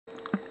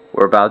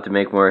We're about to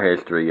make more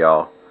history,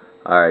 y'all.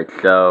 Alright,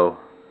 so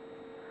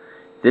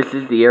this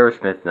is the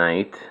Aerosmith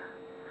night.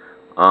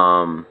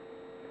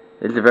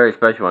 This is a very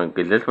special one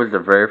because this was the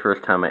very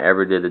first time I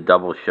ever did a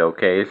double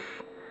showcase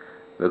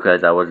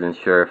because I wasn't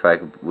sure if I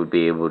would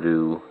be able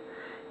to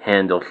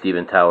handle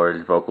Steven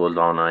Towers' vocals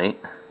all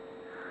night.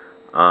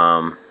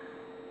 But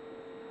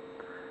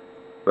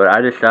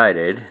I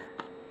decided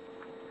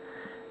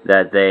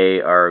that they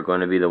are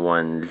going to be the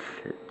ones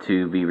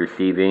to be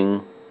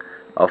receiving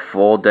a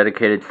full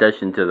dedicated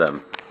session to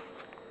them.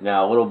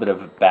 Now, a little bit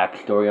of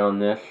backstory on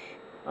this.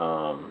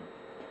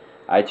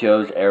 I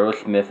chose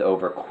Aerosmith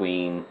over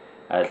Queen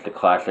as the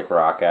classic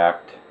rock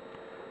act.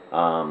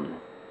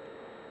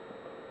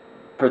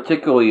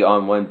 Particularly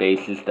on one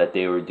basis that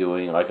they were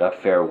doing like a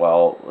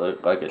farewell,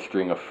 like a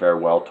string of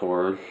farewell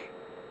tours.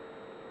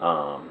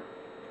 So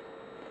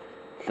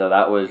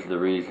that was the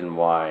reason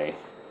why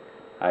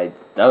I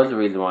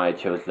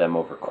chose them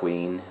over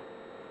Queen.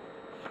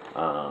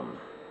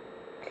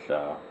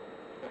 So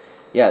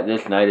yeah,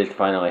 this night is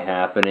finally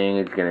happening.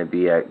 It's gonna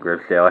be at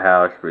Griff's Ale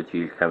House.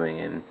 Richie's coming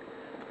in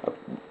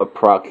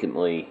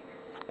approximately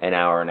an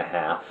hour and a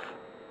half.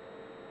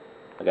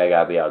 Like, I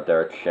gotta be out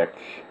there at 6.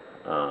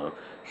 So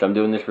I'm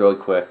doing this really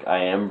quick.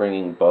 I am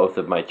bringing both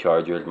of my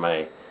chargers.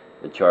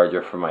 The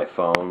charger for my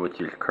phone, which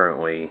is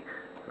currently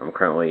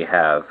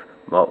have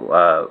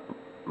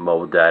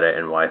mobile data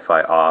and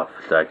Wi-Fi off,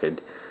 so I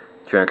could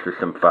transfer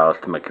some files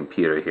to my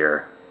computer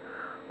here.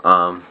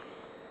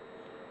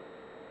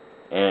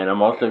 And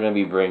I'm also going to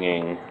be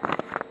bringing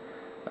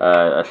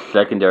a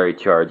secondary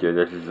charger.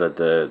 This is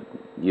the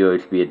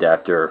USB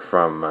adapter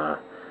from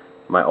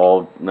my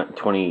old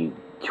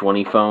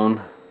 2020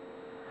 phone,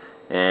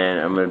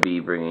 and I'm going to be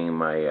bringing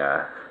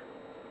my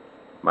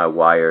my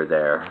wire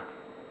there,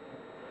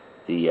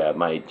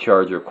 my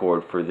charger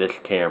cord for this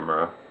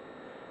camera,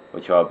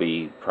 which I'll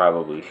be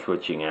probably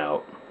switching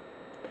out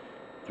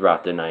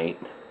throughout the night.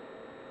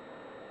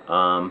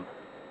 But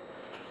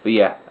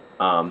yeah,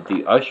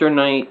 the Usher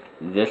night,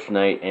 this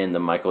night, and the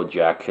Michael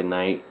Jackson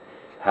night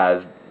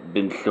have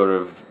been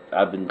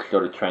I've been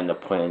sort of trying to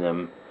plan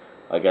them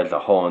like as a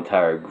whole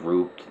entire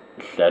group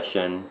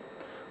session.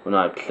 Well,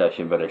 not a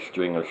session, but a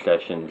string of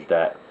sessions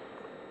that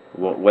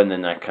when the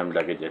night comes,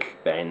 I could just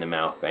bang them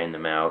out.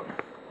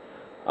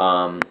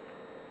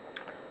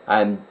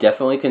 I'm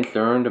definitely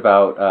concerned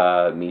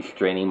about me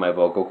straining my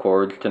vocal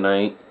cords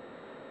tonight,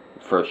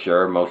 for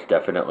sure, most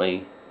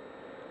definitely.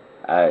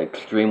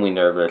 Extremely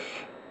nervous,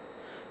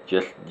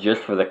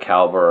 just for the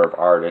caliber of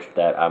artist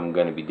that I'm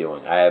going to be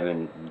doing. I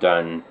haven't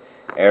done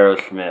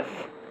Aerosmith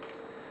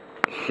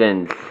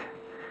since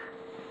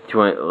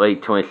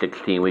late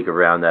 2016. We could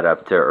round that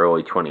up to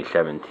early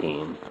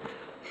 2017.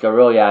 So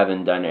really, I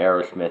haven't done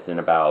Aerosmith in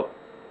about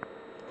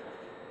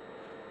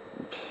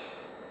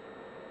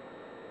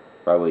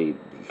probably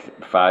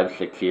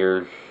 5-6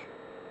 years,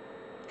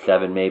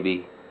 7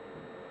 maybe,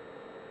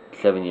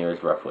 7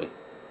 years roughly.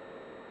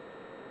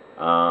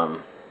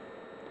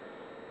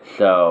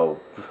 So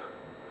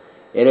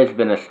it has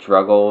been a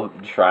struggle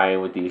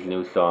trying with these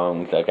new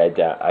songs. Like I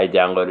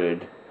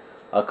downloaded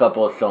a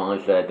couple of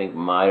songs that I think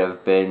might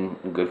have been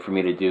good for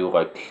me to do,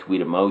 like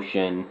Sweet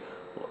Emotion,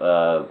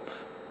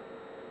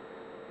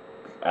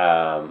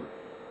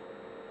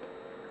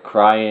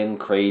 Crying,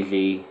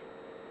 Crazy.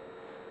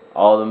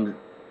 All of them,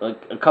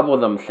 like a couple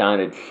of them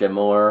sounded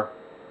similar,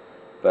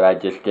 but I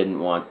just didn't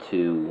want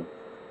to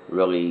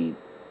really.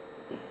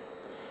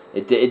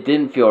 It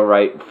didn't feel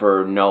right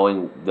for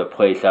knowing the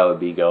place I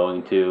would be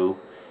going to,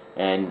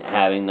 and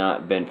having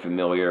not been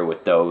familiar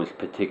with those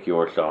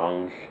particular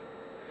songs,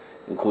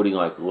 including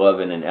like Love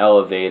in an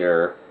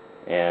Elevator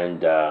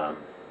and I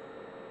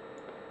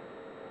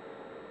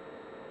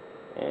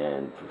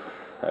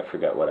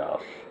forgot what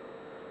else.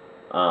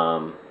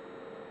 But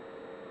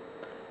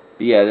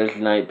yeah, this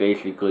night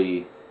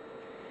basically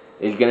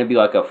is going to be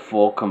like a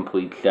full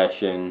complete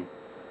session.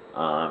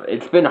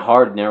 It's been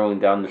hard narrowing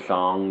down the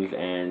songs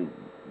and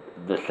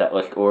the set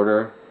list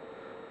order.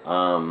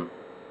 I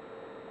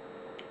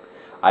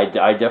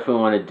definitely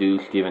want to do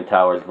Steven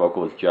Towers'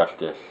 vocals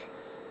justice.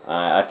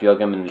 I feel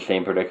like I'm in the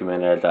same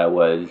predicament as I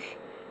was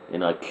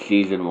in like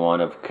season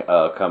 1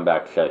 of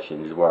Comeback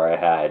Sessions, where I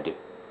had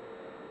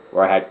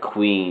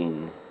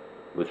Queen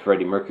with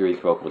Freddie Mercury's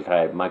vocals. I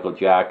had Michael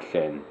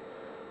Jackson.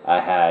 I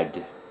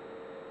had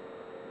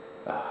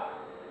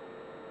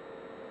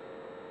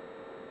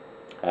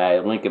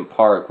Linkin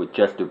Park with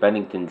Chester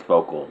Bennington's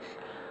vocals.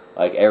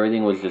 Like,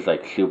 everything was just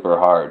like super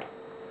hard.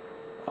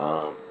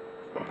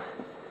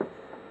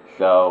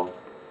 So,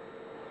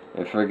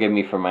 and forgive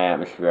me for my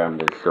atmosphere. I'm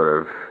just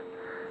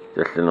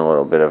just in a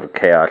little bit of a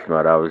chaos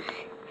mode.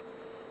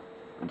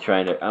 I'm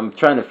trying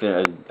to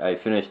finish. I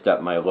finished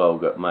up my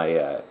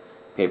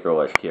paper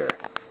list here.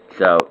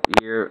 So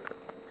here,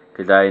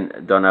 because I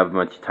don't have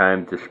much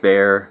time to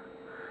spare,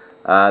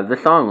 the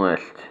song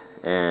list,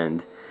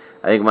 and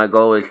I think my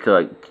goal is to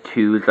like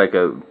choose like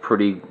a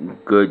pretty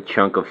good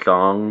chunk of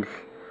songs,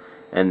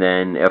 and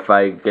then if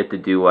I get to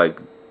do like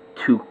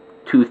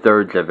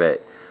two-thirds of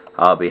it,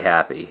 I'll be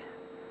happy.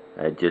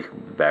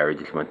 Battery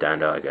just went down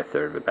to like a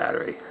third of the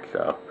battery,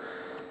 so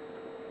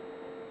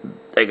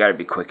I gotta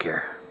be quick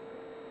here.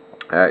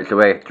 Alright, so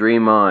wait,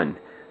 Dream On.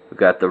 We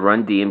got the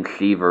Run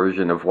DMC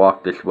version of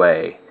Walk This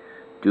Way,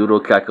 Doodle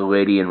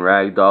Chocolate and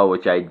Ragdoll,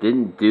 which I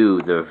didn't do,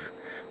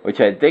 which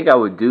I think I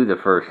would do the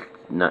first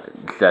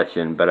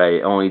session, but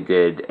I only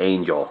did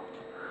Angel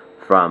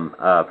from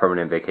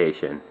Permanent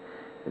Vacation.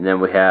 And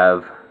then we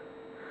have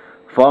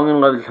Falling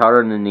in Love is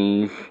Harder Than the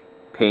Knees,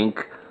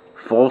 Pink,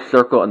 Full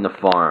Circle, and The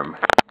Farm.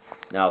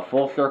 Now,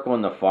 Full Circle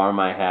and The Farm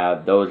I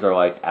have, those are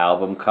like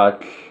album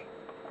cuts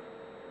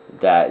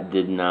that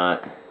did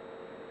not...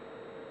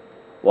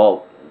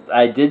 Well,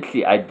 I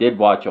did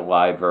watch a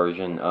live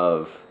version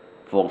of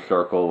Full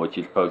Circle, which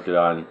is posted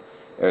on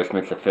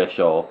Aerosmith's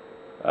official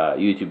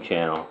YouTube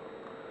channel.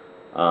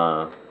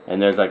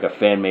 And there's like a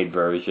fan-made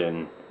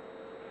version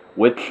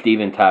with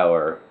Steven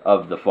Tyler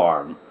of The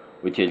Farm,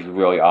 which is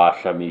really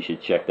awesome. You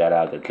should check that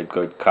out. It's a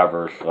good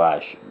cover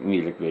 /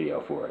 music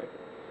video for it.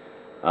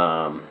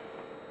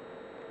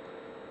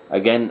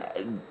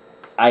 Again,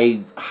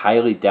 I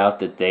highly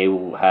doubt that they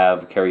will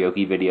have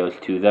karaoke videos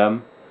to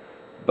them,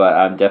 but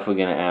I'm definitely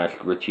going to ask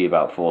Richie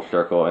about Full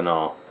Circle, and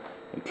I'll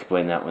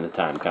explain that when the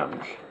time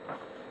comes.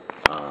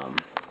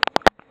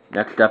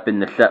 Next up in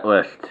the set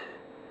list,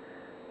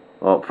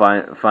 well,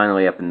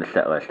 finally up in the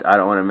set list, I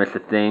Don't Want to Miss a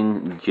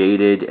Thing,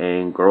 Jaded,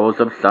 and Girls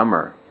of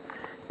Summer.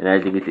 And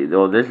as you can see,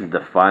 well, this is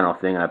the final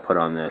thing I put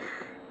on this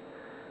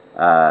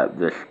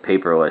this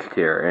paper list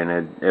here,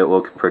 and it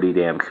looks pretty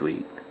damn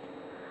sweet.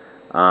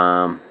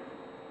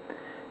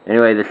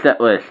 Anyway, the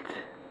set list: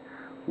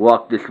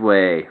 Walk This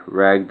Way,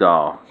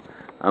 Ragdoll.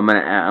 I'm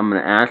gonna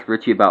ask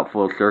Richie about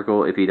Full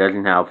Circle. If he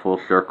doesn't have Full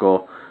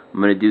Circle,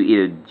 I'm gonna do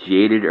either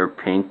Jaded or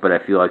Pink, but I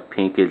feel like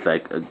Pink is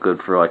like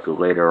good for like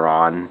later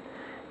on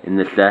in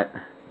the set.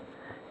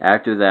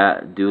 After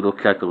that, Doodle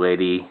Chocolate,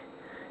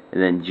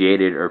 and then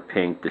Jaded or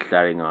Pink,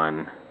 deciding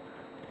on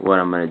what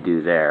I'm gonna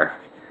do there.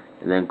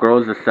 And then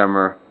Girls of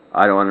Summer,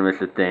 I Don't Want to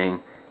Miss a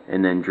Thing,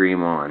 and then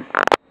Dream On.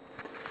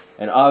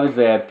 And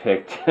obviously I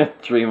picked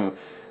Dream.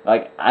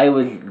 Like, I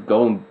was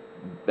going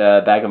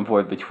back and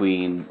forth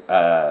between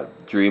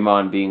Dream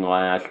On being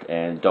last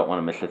and Don't Want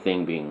to Miss a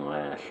Thing being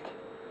last.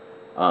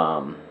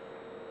 So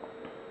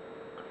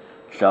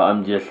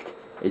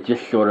it's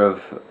just sort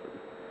of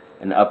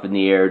an up in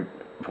the air,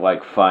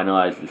 like,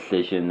 finalized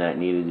decision that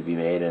needed to be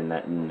made,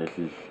 and this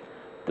is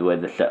the way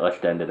the set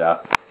list ended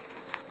up.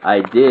 I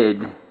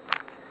did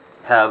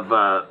have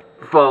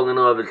Falling in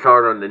Love is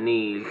Hard on the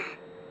Knees,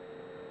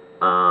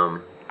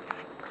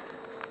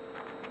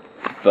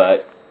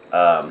 but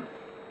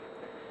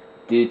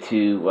due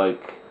to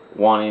like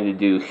wanting to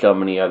do so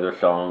many other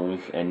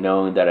songs and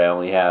knowing that I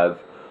only have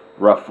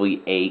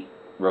roughly 8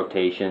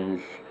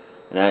 rotations,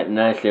 and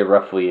I say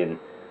roughly in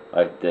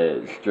like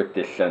the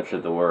strictest sense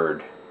of the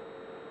word,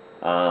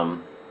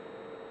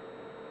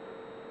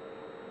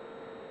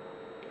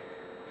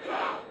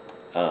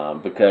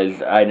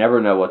 because I never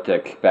know what to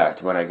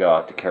expect when I go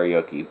out to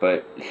karaoke.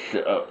 But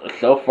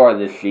so far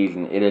this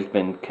season, it has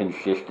been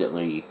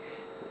consistently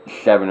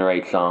 7 or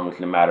 8 songs,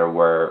 no matter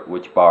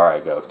which bar I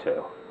go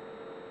to.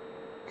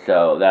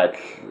 So that's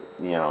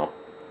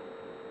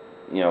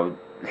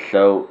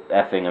so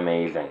effing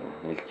amazing.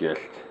 It's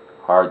just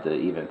hard to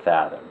even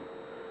fathom.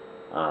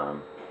 A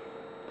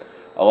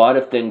lot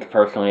of things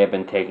personally have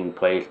been taking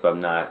place, but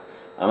I'm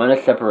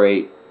gonna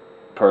separate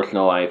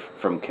personal life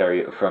from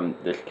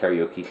this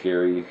karaoke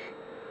series.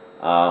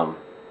 But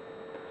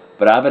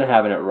I've been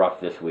having it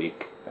rough this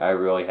week. I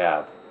really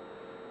have.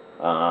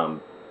 I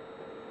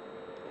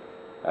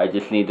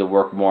just need to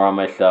work more on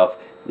myself.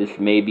 This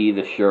may be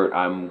the shirt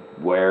I'm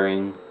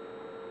wearing,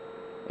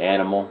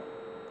 Animal.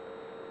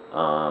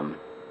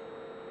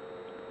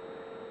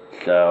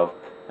 So,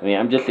 I mean,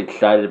 I'm just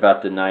excited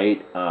about the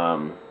night.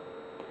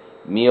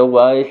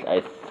 Meal-wise,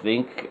 I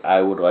think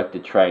I would like to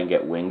try and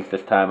get wings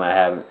this time.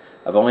 I've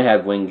only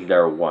had wings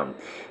there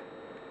once.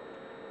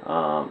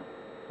 I'm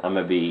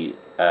gonna be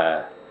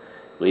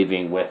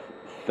leaving with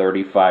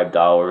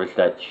 $35.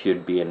 That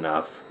should be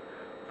enough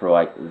for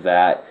like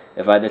that.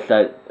 If I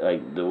decide,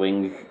 like, the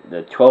wings,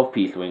 the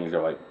 12-piece wings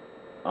are like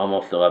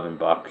almost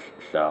 $11,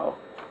 so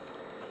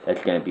that's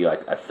gonna be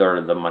like a third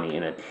of the money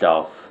in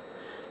itself.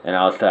 And I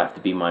also have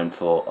to be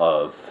mindful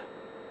of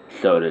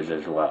sodas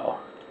as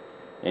well.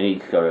 And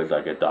each soda is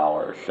like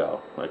 $1,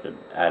 so like an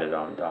added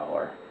on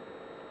 $1.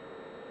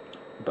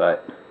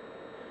 But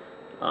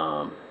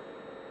I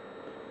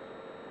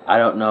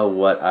don't know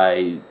what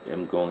I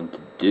am going to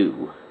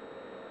do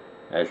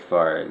as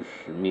far as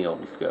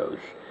meals goes.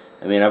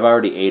 I mean, I've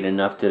already ate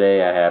enough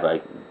today. I had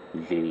like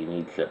ziti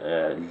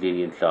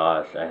and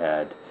sauce.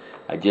 I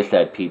just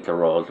had pizza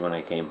rolls when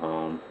I came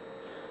home.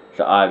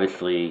 So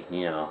obviously,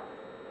 I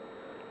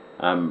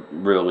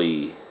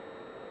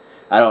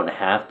don't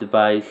have to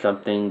buy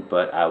something,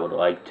 but I would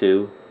like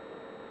to.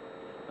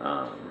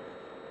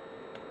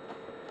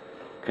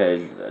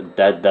 Because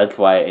that's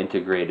why I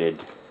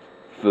integrated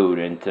food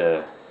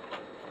into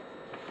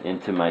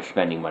my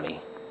spending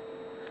money.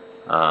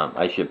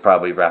 I should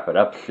probably wrap it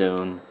up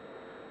soon.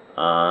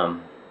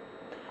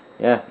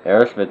 yeah,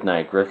 Aerosmith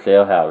night, Griff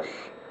Sale House.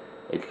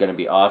 It's gonna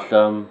be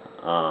awesome.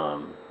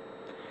 I'm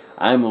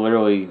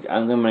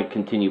gonna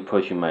continue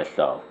pushing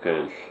myself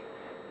because,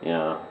 you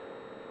know,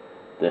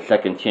 the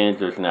second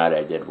chancers night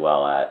I did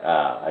well at.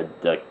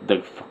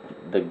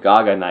 The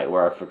Gaga night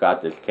where I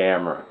forgot this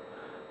camera.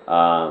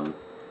 Um,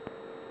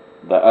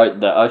 the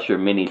Usher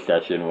mini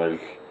session was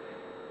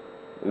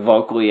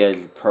vocally as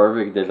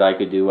perfect as I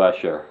could do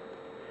Usher.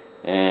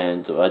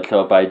 And let's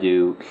hope I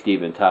do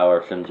Steven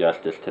Tyler some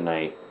justice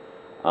tonight.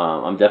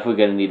 I'm definitely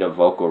going to need a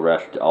vocal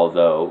rest,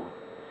 although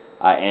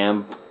I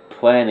am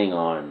planning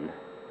on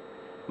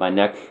my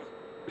next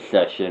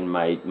session,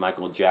 my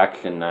Michael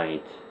Jackson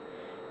night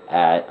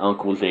at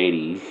Uncle's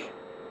 80s.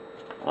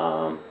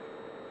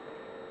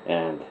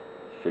 And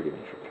forgive me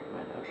for picking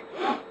my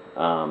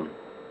nose.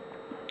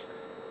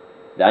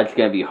 That's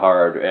going to be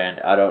hard, and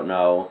I don't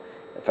know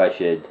if I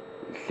should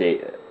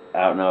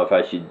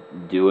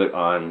do it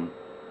on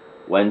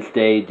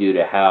Wednesday due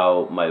to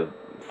how my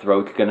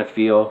throat's gonna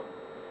feel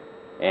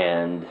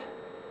and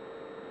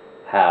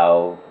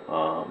how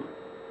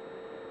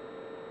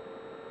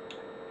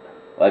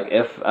like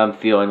if I'm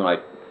feeling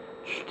like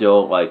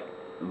still like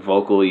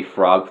vocally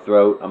frog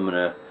throat, I'm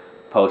gonna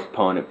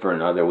postpone it for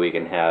another week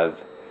and have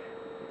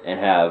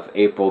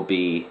April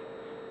be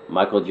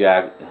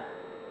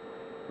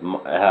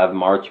have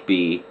March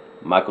be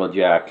Michael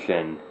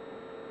Jackson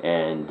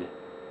and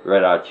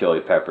Red Hot Chili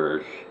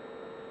Peppers.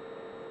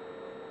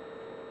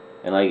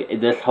 And like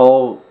this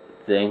whole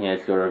thing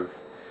has sort of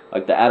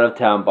like the out of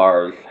town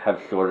bars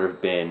have sort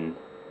of been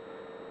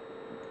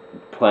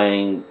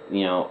playing,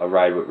 you know, a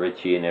ride with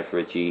Richie, and if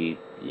Richie,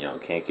 you know,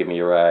 can't give me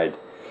a ride,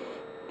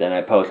 then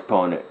I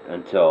postpone it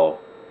until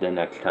the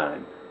next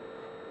time.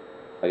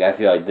 Like I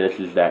feel like this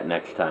is that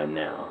next time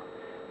now,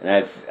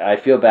 and I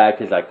feel bad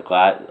because like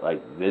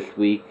this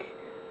week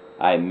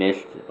I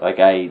missed, like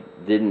I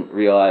didn't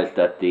realize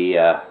that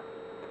the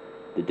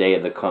day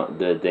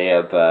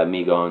of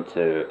me going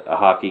to a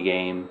hockey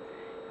game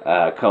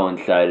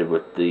coincided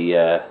with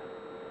the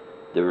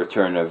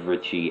return of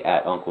Richie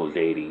at Uncle's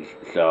 80s.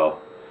 So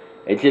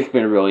it's just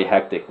been a really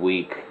hectic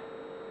week.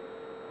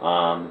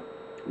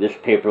 This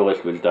paper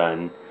list was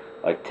done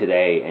like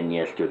today and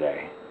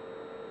yesterday.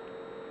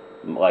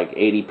 Like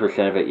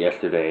 80% of it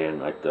yesterday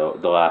and like the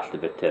last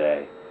of it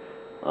today.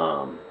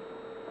 But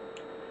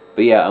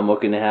yeah, I'm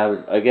looking to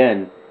have,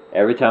 again,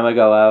 every time I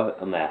go out,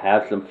 I'm going to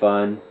have some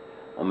fun.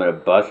 I'm going to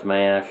bust my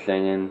ass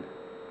singing.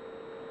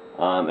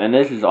 And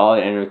this is all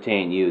to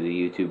entertain you, the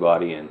YouTube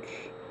audience.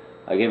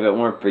 Like, if it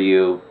weren't for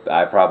you,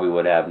 I probably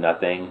would have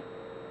nothing.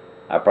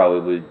 I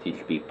probably would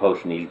just be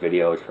posting these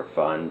videos for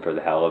fun, for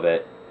the hell of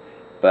it.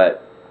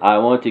 But I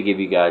want to give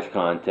you guys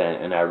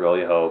content, and I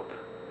really hope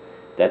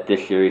that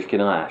this series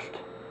can last.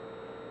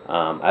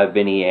 I've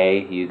been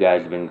EA. You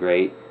guys have been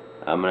great.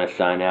 I'm going to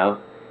sign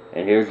out.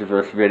 And here's the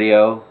first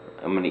video.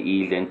 I'm going to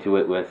ease into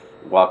it with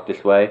Walk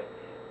This Way.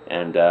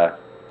 And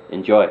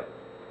enjoy.